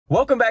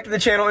Welcome back to the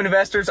channel,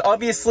 investors.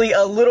 Obviously,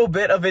 a little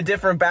bit of a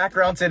different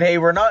background today.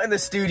 We're not in the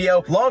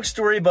studio. Long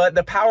story, but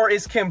the power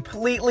is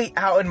completely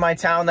out in my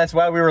town. That's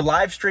why we were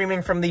live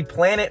streaming from the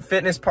Planet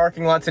Fitness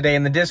parking lot today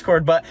in the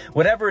Discord. But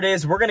whatever it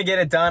is, we're going to get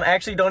it done. I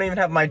actually don't even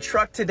have my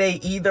truck today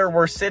either.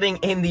 We're sitting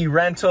in the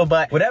rental.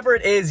 But whatever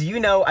it is, you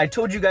know, I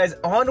told you guys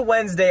on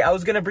Wednesday, I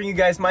was going to bring you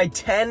guys my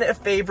 10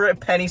 favorite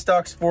penny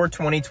stocks for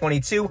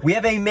 2022. We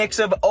have a mix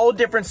of all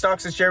different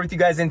stocks to share with you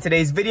guys in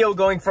today's video,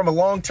 going from a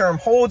long-term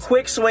holds,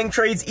 quick swing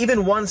trades,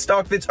 even one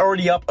stock that's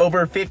already up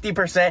over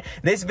 50%.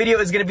 This video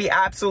is going to be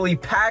absolutely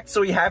packed,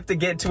 so we have to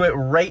get to it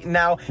right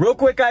now. Real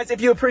quick, guys,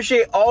 if you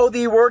appreciate all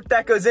the work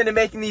that goes into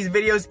making these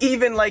videos,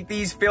 even like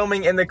these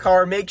filming in the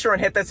car, make sure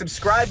and hit that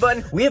subscribe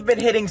button. We have been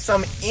hitting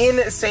some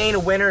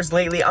insane winners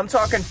lately. I'm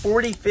talking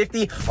 40,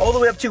 50, all the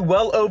way up to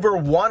well over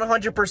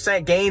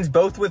 100% gains,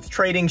 both with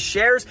trading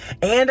shares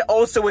and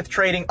also with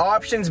trading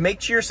options. Make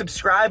sure you're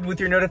subscribed with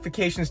your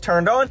notifications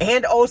turned on,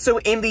 and also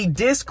in the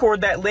Discord.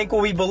 That link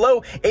will be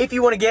below if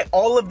you want to get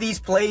all of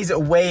these plays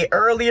way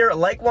earlier,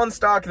 like one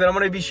stock that I'm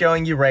going to be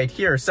showing you right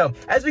here. So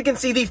as we can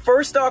see, the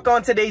first stock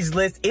on today's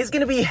list is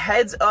going to be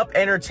Heads Up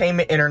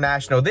Entertainment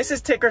International. This is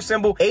ticker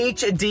symbol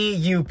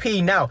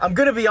HDUP. Now, I'm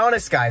going to be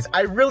honest, guys,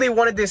 I really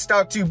wanted this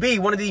stock to be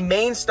one of the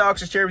main stocks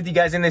to share with you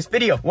guys in this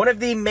video, one of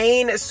the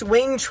main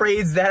swing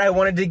trades that I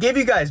wanted to give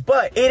you guys,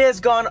 but it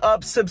has gone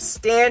up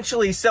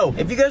substantially. So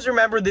if you guys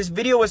remember, this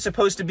video was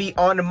supposed to be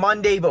on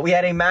Monday, but we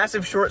had a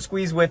massive short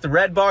squeeze with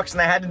Redbox, and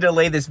I had to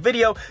delay this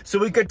video so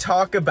we could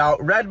talk about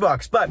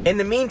Redbox. But in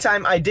the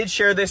meantime, I did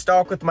share this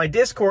stock with my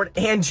Discord,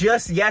 and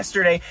just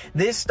yesterday,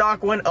 this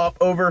stock went up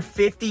over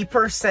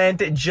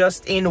 50%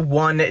 just in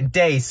one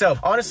day. So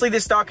honestly,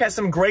 this stock has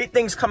some great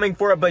things coming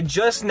for it, but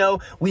just know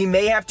we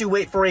may have to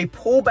wait for a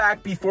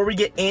pullback before we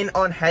get in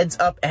on Heads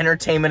Up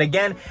Entertainment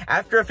again.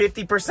 After a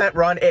 50%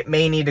 run, it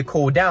may need to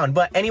cool down.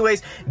 But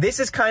anyways, this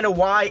is kind of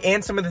why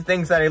and some of the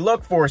things that I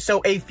look for.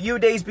 So a few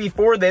days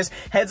before this,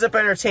 Heads Up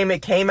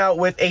Entertainment came out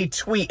with a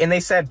tweet, and they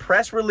said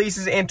press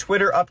releases and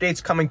Twitter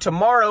updates coming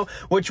tomorrow,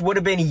 which would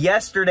have been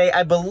yesterday.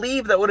 I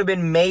believe that would have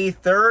been May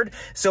 3rd.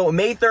 So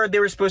May 3rd, they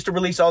were supposed to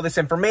release all this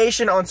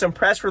information on some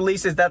press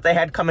releases that they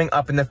had coming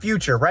up in the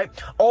future, right?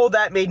 All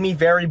that made me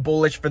very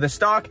bullish for the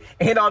stock,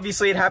 and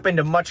obviously it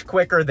happened much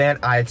quicker than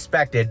I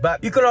expected.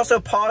 But you can also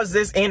pause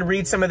this and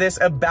read some of this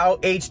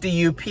about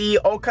HDUP,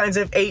 all kinds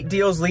of 8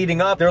 deals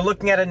leading up. They're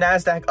looking at a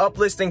NASDAQ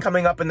uplisting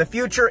coming up in the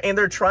future, and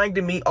they're trying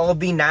to meet all of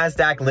the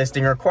NASDAQ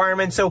listing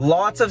requirements. So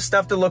lots of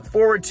stuff to look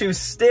forward to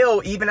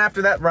still, even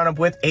after that run up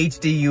with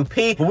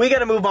HDUP. But we got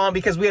to move on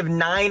because we have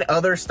 9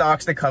 other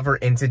stocks to cover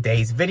in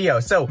today's video.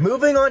 So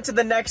moving on to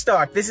the next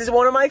stock. This is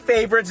one of my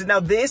favorites. Now,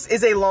 this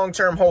is a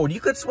long-term hold. You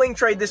could swing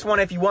trade this one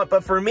if you want,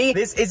 but for me,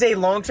 this is a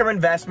long-term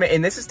investment,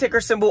 and this is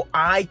ticker symbol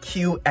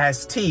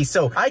IQST.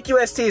 So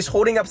IQST is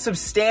holding up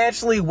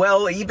substantially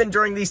well, even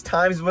during these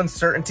times of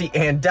uncertainty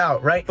and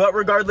doubt, right? But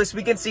regardless,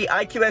 we can see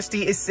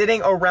IQST is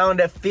sitting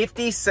around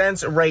 50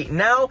 cents right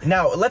now.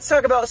 Now, let's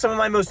talk about some of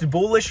my most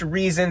bullish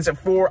reasons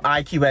for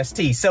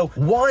IQST. So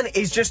one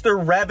is just their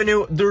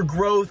revenue, their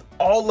growth,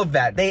 all of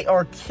that. They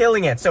are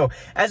killing it. So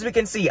as we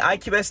can see,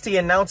 IQST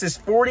announces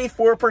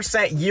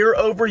 44%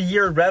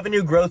 year-over-year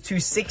revenue growth to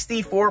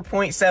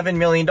 $64.7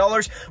 million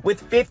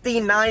with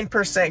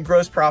 59%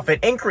 gross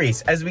profit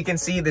increase. As we can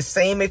see, the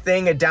same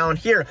thing down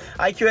here.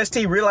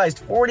 IQST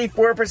realized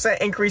 44%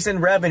 increase in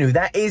revenue.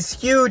 That is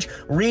huge,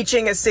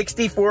 reaching a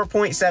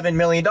 $64.7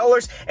 million,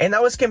 and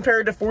that was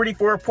compared to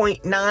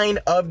 44.9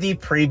 of the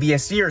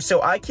previous year.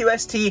 So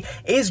IQST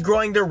is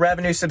growing their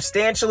revenue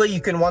substantially.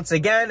 You can once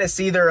again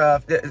see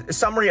their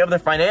summary of their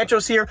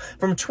financials here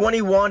from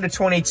 21 to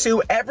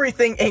 22.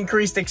 Everything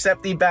increased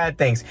except the bad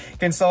things.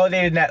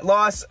 Consolidated net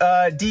loss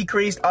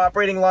decreased,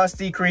 operating loss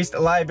decreased,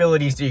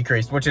 liabilities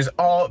decreased, which is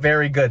all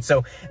very good.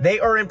 So they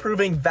are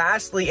improving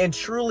vastly, and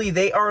truly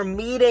they are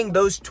meeting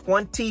those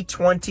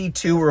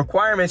 2022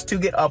 requirements to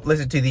get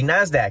uplisted to the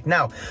NASDAQ.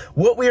 Now,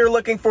 what we are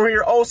looking for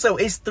here also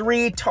is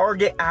 3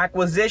 target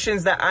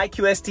acquisitions that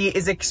IQST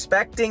is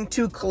expecting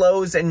to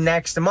close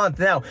next month.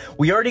 Now,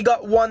 we already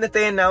got one that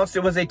they announced.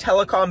 It was a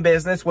telecom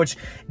business, which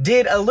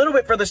did a little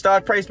bit for the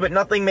stock price, but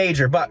nothing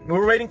major. But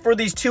we're waiting for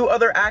these 2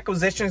 other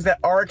acquisitions that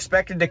are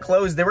expected to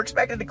close. They were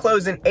expected to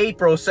close in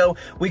April, so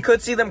we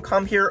could see them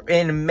come here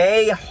in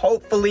May.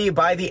 Hopefully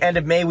by the end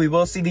of May, we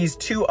will see these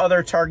 2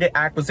 other target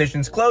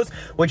acquisitions close,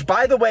 which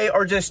by the way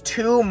are just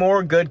 2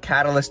 more good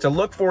catalysts to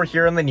look for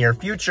here in the near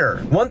future.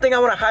 One thing I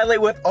want to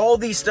highlight with all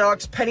these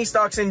stocks, penny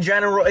stocks in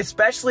general,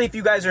 especially if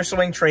you guys are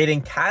swing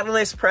trading,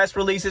 catalysts, press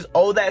releases,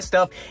 all that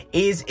stuff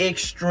is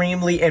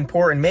extremely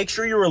important. Make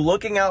sure you're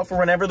looking out for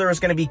whenever whenever there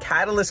is going to be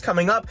catalysts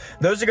coming up,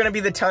 those are going to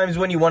be the times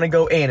when you want to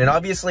go in. And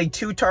obviously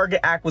 2 target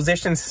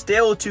acquisitions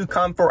still to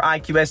come for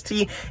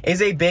IQST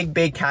is a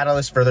big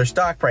catalyst for their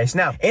stock price.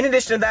 Now, in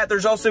addition to that,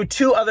 there's also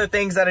 2 other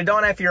things that I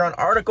don't have here on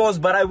articles,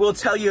 but I will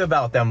tell you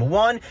about them.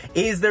 One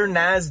is their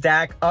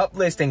NASDAQ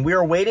uplisting. We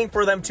are waiting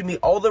for them to meet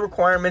all the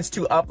requirements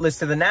to uplist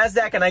to the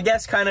NASDAQ, and I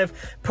guess kind of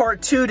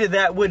part 2 to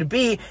that would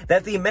be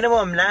that the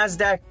minimum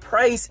NASDAQ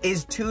price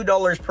is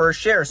 $2 per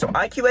share. So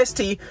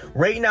IQST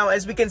right now,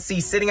 as we can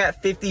see, sitting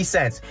at 50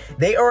 cents.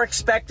 They are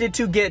expected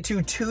to get to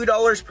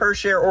 $2 per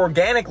share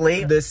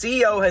organically. The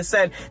CEO has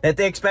said that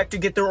they expect to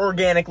get there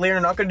organically and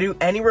are not going to do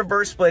any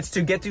reverse splits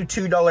to get to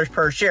 $2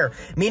 per share,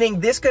 meaning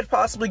this could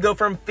possibly go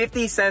from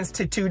 50 cents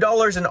to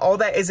 $2, and all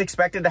that is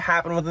expected to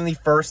happen within the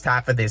first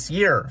half of this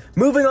year.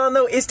 Moving on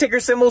though is ticker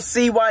symbol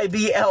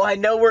CYBL. I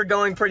know we're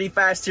going pretty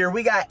fast here.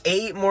 We got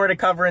 8 more to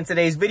cover in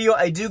today's video.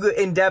 I do go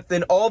in depth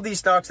in all of these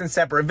stocks in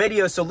separate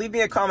videos, so leave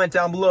me a comment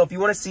down below if you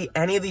want to see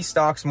any of these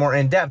stocks more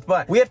in depth.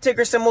 But we have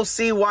ticker symbol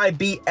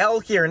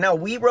CYBL here. Now,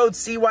 we rode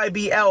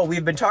CYBL.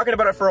 We've been talking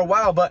about it for a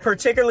while, but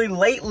particularly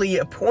lately,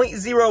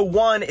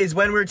 0.01 is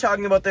when we were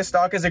talking about this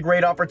stock as a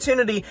great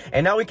opportunity,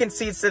 and now we can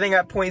see it's sitting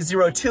at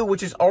 0.02,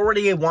 which is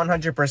already a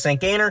 100%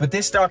 gainer, but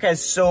this stock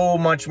has so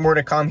much more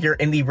to come here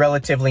in the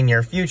relatively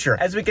near future.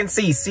 As we can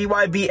see,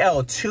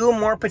 CYBL, 2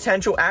 more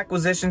potential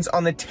acquisitions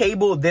on the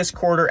table this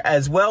quarter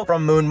as well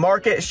from Moon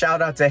Market.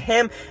 Shout out to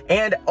him.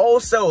 And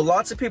also,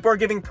 lots of people are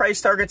giving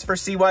price targets for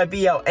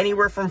CYBL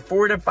anywhere from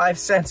 4 to 5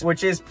 cents,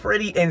 which is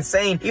pretty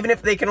insane. Even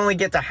if they can only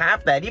get to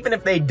half that, even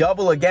if they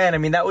double again, I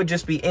mean, that would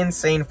just be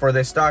insane for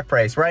this stock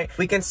price, right?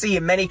 We can see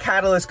many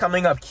catalysts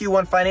coming up,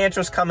 Q1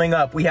 financials coming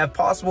up. We have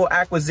possible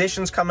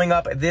acquisitions coming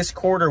up this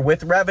quarter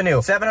with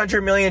revenue,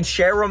 700 million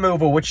share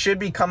removal, which should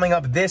be coming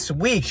up this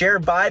week, share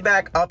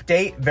buyback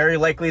update, very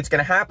likely it's going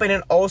to happen,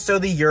 and also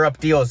the Europe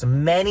deals.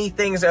 Many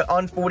things are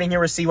unfolding here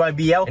with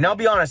CYBL, and I'll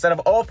be honest, out of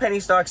all penny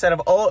stocks, out of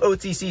all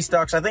OTC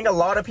stocks, I think a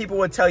lot of people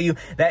would tell you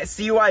that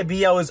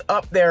CYBL is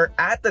up there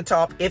at the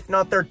top, if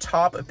not their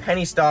top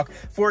penny stock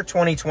for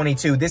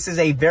 2022. This is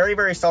a very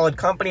solid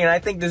company, and I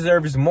think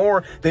deserves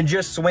more than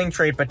just swing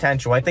trade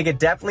potential. I think it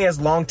definitely has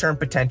long-term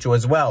potential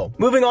as well.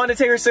 Moving on to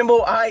ticker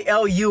symbol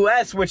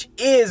ILUS, which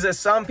is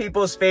some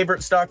people's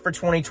favorite stock for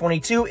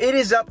 2022. It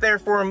is up there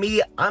for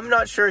me. I'm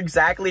not sure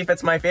exactly if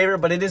it's my favorite,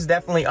 but it is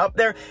definitely up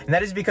there, and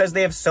that is because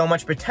they have so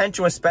much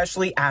potential,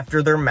 especially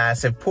after their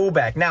massive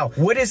pullback. Now,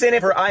 what is in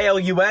it for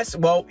ILUS?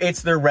 Well,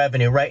 it's their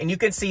revenue, right? And you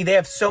can see they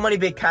have so many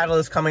big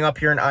catalysts coming up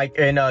here in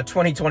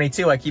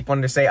 2022. I keep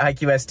wanting to say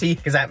IQST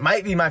because that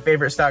might be my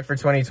favorite stock for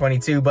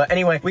 2022. But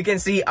anyway, we can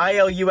see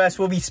ILUS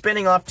will be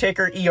spinning off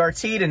ticker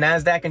ERT to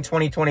NASDAQ in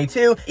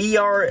 2022.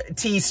 ERT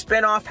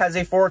spinoff has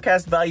a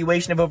forecast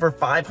valuation of over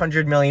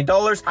 $500 million.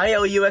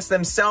 ILUS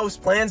themselves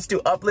plans to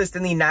uplist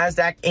in the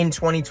NASDAQ in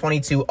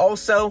 2022.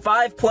 Also,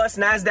 5+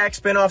 NASDAQ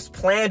spinoffs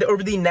planned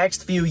over the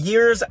next few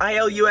years.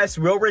 ILUS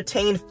will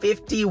retain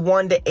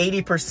 51 to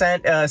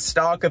 80%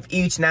 stock of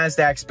each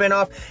NASDAQ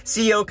spinoff.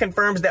 CEO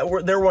confirms that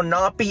there will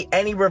not be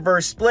any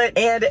reverse split,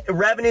 and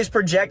revenues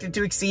projected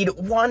to exceed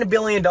 $1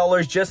 billion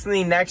just in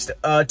the next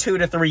 2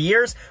 to 3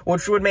 years,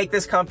 which would make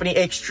this company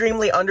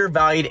extremely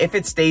undervalued if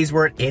it stays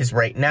where it is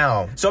right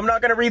now. So I'm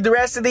not going to read the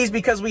rest of these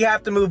because we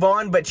have to move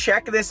on, but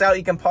check this out.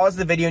 You can pause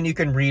the video and you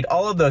can read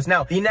all of those.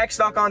 Now, the next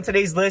stock on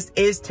today's list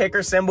is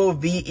ticker symbol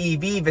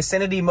VEV,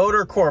 Vicinity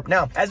Motor Corp.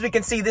 Now, as we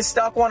can see, this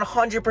stock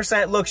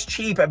 100% looks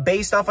cheap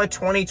based off a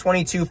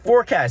 2022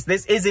 forecast.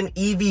 This is an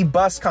EV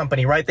bus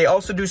company, right? They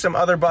also do some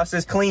other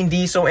buses, clean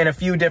diesel, and a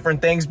few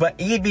different things, but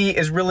EV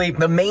is really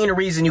the main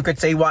reason you could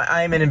say why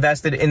I'm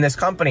invested in this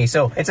company.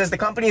 So it says the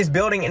company is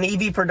building an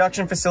EV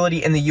production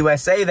facility in the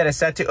USA that is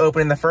set to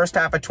open in the first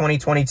half of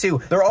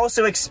 2022. They're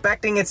also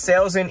expecting its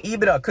sales and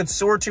EBITDA could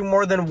soar to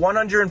more than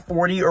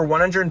 140 or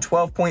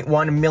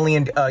 112.1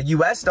 million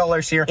US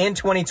dollars here in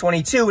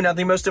 2022. Now,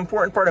 the most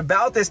important part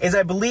about this is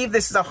I believe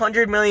this is a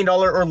 $100 million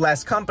or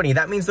less company.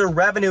 That means their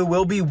revenue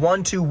will be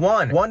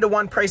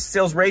 1-to-1 price to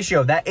sales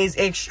ratio. That is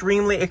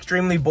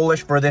extremely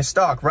bullish for this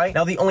stock, right?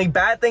 Now, the only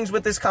bad things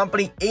with this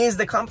company is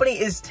the company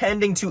is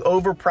tending to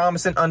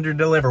overpromise and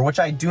underdeliver, which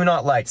I do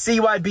not like.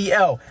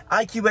 CYBL,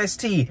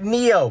 IQST,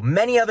 NEO,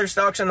 many other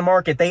stocks in the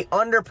market, they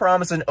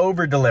underpromise and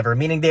overdeliver,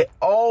 meaning they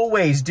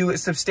always do it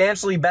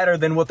substantially better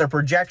than what their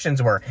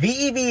projections were.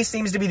 VEV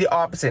seems to be the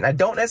opposite, and I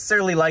don't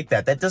necessarily like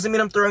that. That doesn't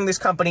mean I'm throwing this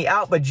company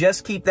out, but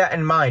just keep that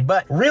in mind.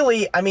 But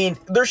really, I mean,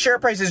 their share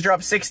price has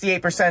dropped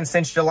 68%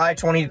 since July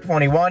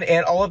 2021,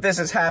 and all of this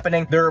is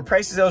happening. Their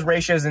price to sales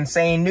ratio is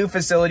insane. New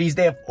facilities,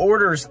 they have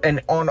orders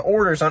and on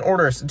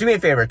orders. Do me a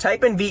favor,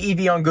 type in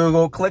VEV on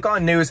Google, click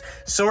on news,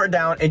 sort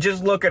down, and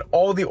just look at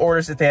all the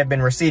orders that they have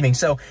been receiving.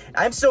 So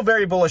I'm still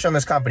very bullish on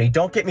this company.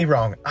 Don't get me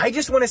wrong. I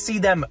just want to see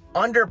them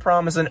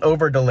underpromise and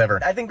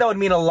overdeliver. I think that would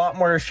mean a lot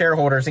more to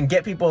shareholders and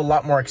get people a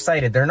lot more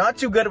excited. They're not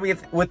too good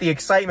with the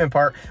excitement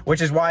part,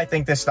 which is why I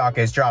think this stock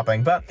is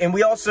dropping. And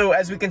we also,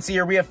 as we can see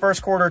here, we have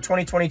first quarter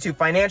 2022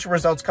 financial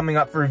results coming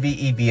up for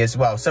VEV as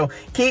well. So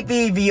keep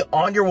VEV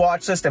on your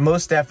watch list,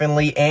 most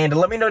definitely, and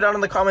let me know down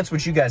in the comments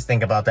what you guys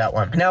think about that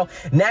one. Now,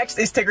 next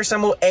is ticker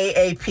symbol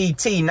AAPT.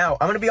 AAPT. Now,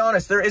 I'm going to be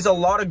honest, there is a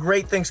lot of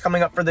great things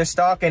coming up for this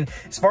stock, and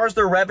as far as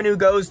their revenue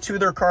goes to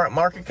their current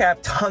market cap,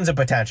 tons of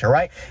potential,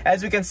 right?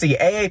 As we can see,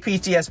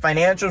 AAPT has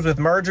financials with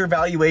merger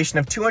valuation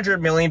of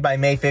 $200 million by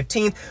May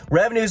 15th,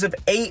 revenues of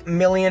 $8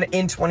 million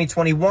in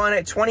 2021,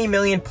 $20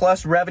 million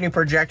plus revenue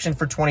projection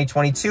for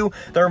 2022.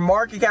 Their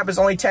market cap is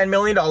only $10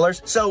 million.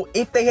 So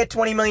if they hit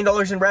 $20 million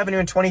in revenue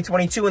in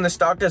 2022 and the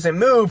stock doesn't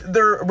move,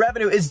 their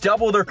revenue is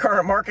double their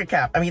current market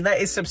cap. I mean, that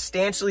is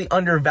substantially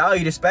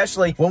undervalued,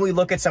 especially when we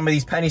look at some of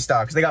these penny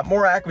stocks. They got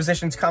more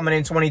acquisitions coming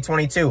in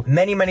 2022,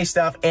 many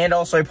stuff, and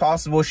also a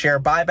possible share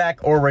buyback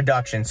or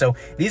reduction. So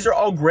these are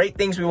all great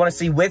things we want to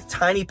see with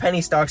tiny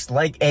penny stocks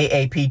like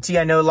AAPT.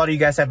 I know a lot of you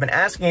guys have been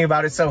asking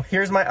about it, so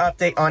here's my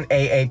update on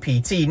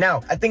AAPT.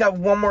 Now, I think I have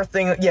one more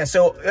thing. Yeah,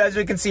 so as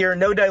we can see here,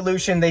 no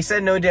dilution. They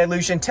said no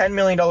dilution, $10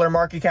 million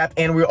market cap,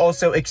 and we're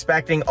also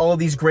expecting all of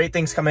these great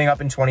things coming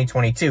up in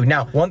 2022.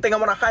 Now, one thing I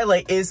want to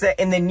highlight is that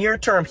in the near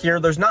term here,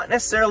 there's not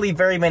necessarily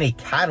very many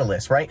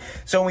catalysts, right?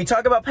 So when we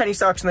talk about penny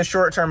stocks in the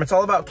short term, it's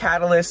all about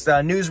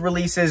catalysts, news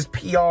releases,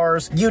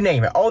 PRs, you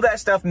name it. All that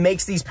stuff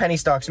makes these penny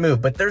stocks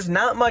move, but there's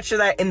not much of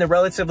that in the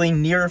relatively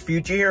near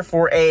future here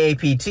for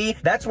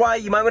AAPT. That's why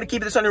you might want to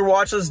keep this on your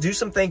watch list, do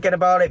some thinking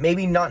about it,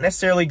 maybe not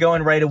necessarily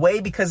going right away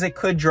because it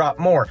could drop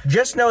more.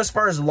 Just know as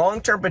far as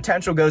long-term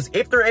potential goes,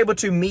 if they're able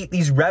to meet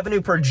these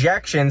revenue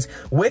projections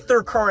with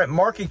their current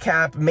market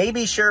cap,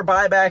 maybe share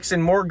buybacks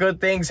and more good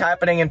things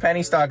happening in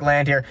penny stock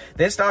land here,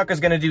 this stock is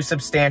going to do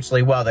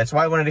substantially well. That's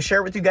why I wanted to share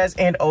it with you guys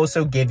and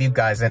also give you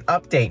guys an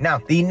update. Now,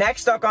 the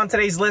next stock on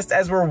today's list,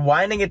 as we're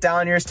winding it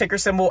down here, is ticker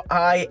symbol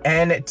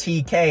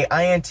INTK.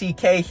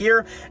 INTK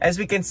here, as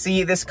we can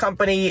see, this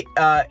company,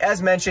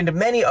 as mentioned,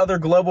 many other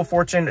global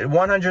Fortune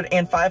 100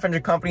 and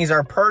 500 companies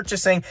are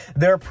purchasing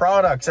their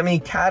products. I mean,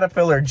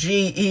 Caterpillar,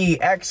 GE,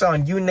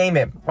 Exxon, you name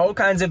it. All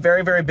kinds of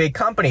very big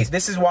companies.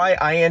 This is why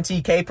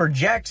INTK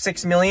projects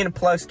 6 million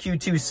plus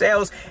Q2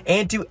 sales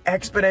and to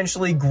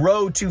exponentially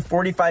grow to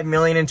 45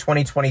 million in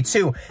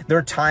 2022.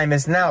 Their time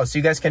is now. So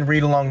you guys can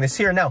read along this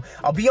here. Now,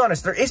 I'll be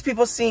honest, there is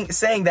people saying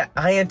that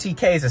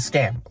INTK is a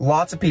scam.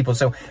 Lots of people.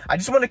 So I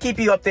just want to keep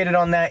you updated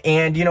on that.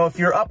 And, you know, if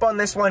you're up on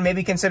this one,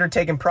 maybe consider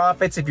taking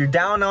profits. If you're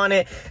down on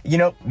it, you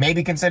know,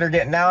 maybe consider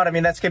getting out. I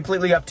mean, that's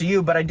completely up to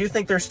you, but I do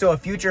think there's still a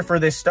future for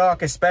this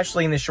stock,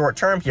 especially in the short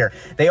term here.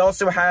 They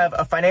also have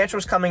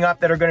financials coming up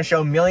that are going to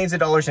show millions of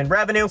dollars in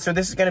revenue. So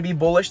this is going to be a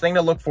bullish thing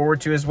to look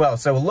forward to as well.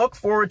 So look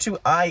forward to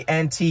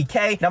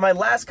INTK. Now, my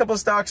last couple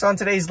stocks on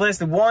today's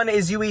list, one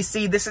is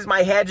UEC. This is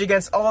my hedge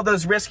against all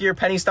those riskier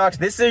penny stocks.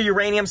 This is a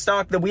uranium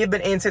stock that we have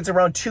been in since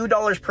around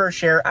 $2 per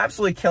share,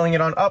 absolutely killing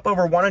it on up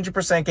over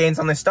 100% gains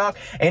on this stock.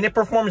 And it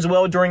performs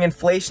well during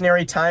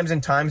inflationary times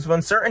and times of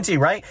uncertainty,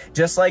 right?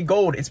 Just like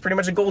gold. It's pretty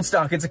much a gold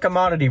stock. It's a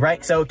commodity,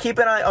 right? So keep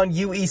an eye on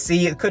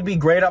UEC. It could be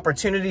great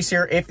opportunities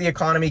here if the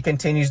economy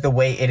continues the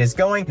way it is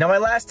going. Now, my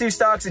last two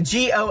stocks,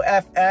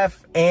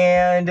 GOFF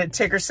and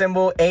ticker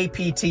symbol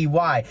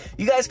APTY.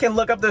 You guys can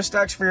look up those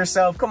stocks for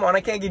yourself. Come on,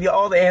 I can't give you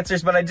all the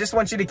answers, but I just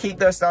want you to keep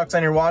those stocks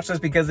on your watch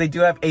list because they do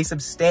have a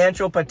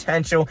substantial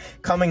potential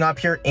coming up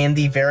here in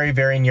the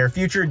very near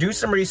future. Do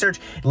some research.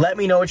 Let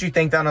me know what you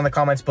think down in the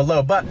comments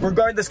below. But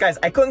regardless, guys,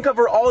 I couldn't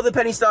cover all of the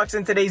penny stocks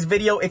in today's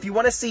video. If you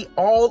want to see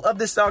all of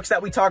the stocks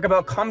that we talk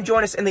about, come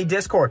join us in the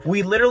Discord.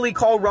 We literally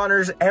call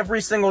runners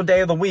every single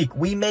day of the week.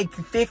 We make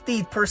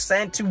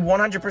 50% to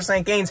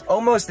 100% gains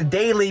almost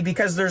daily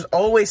because there's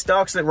always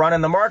stocks that run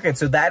in the market.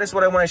 So that is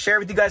what I want to share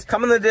with you guys.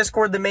 Come in the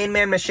Discord. The main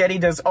man Machete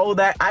does all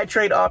that. I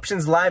trade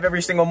options live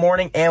every single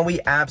morning and we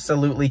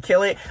absolutely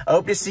kill it. I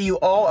hope to see you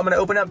all. I'm going to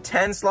open up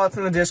 10 slots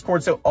in the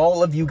Discord so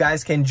all of you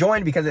guys can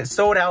join because it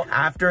sold out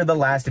after the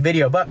last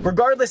video. But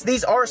regardless,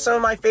 these are some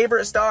of my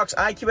favorite stocks,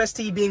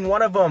 IQST being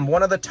one of them,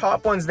 one of the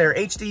top ones there,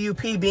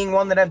 HDUP being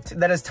one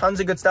that has tons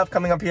of good stuff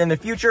coming up here in the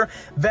future,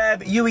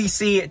 VEV,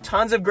 UEC,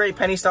 tons of great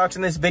penny stocks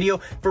in this video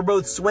for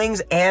both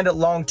swings and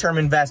long-term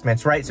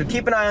investments, right? So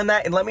keep an eye on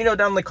that and let me know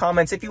down in the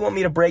comments if you want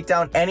me to break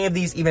down any of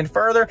these even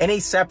further in a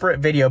separate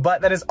video.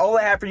 But that is all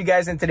I have for you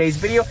guys in today's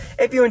video.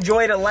 If you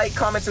enjoyed it, like,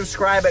 comment,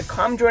 subscribe, and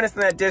come join us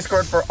in that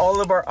Discord for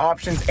all of our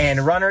options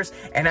and runners.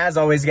 And as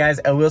always, guys,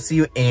 I will see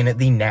you in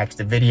the next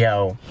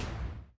video.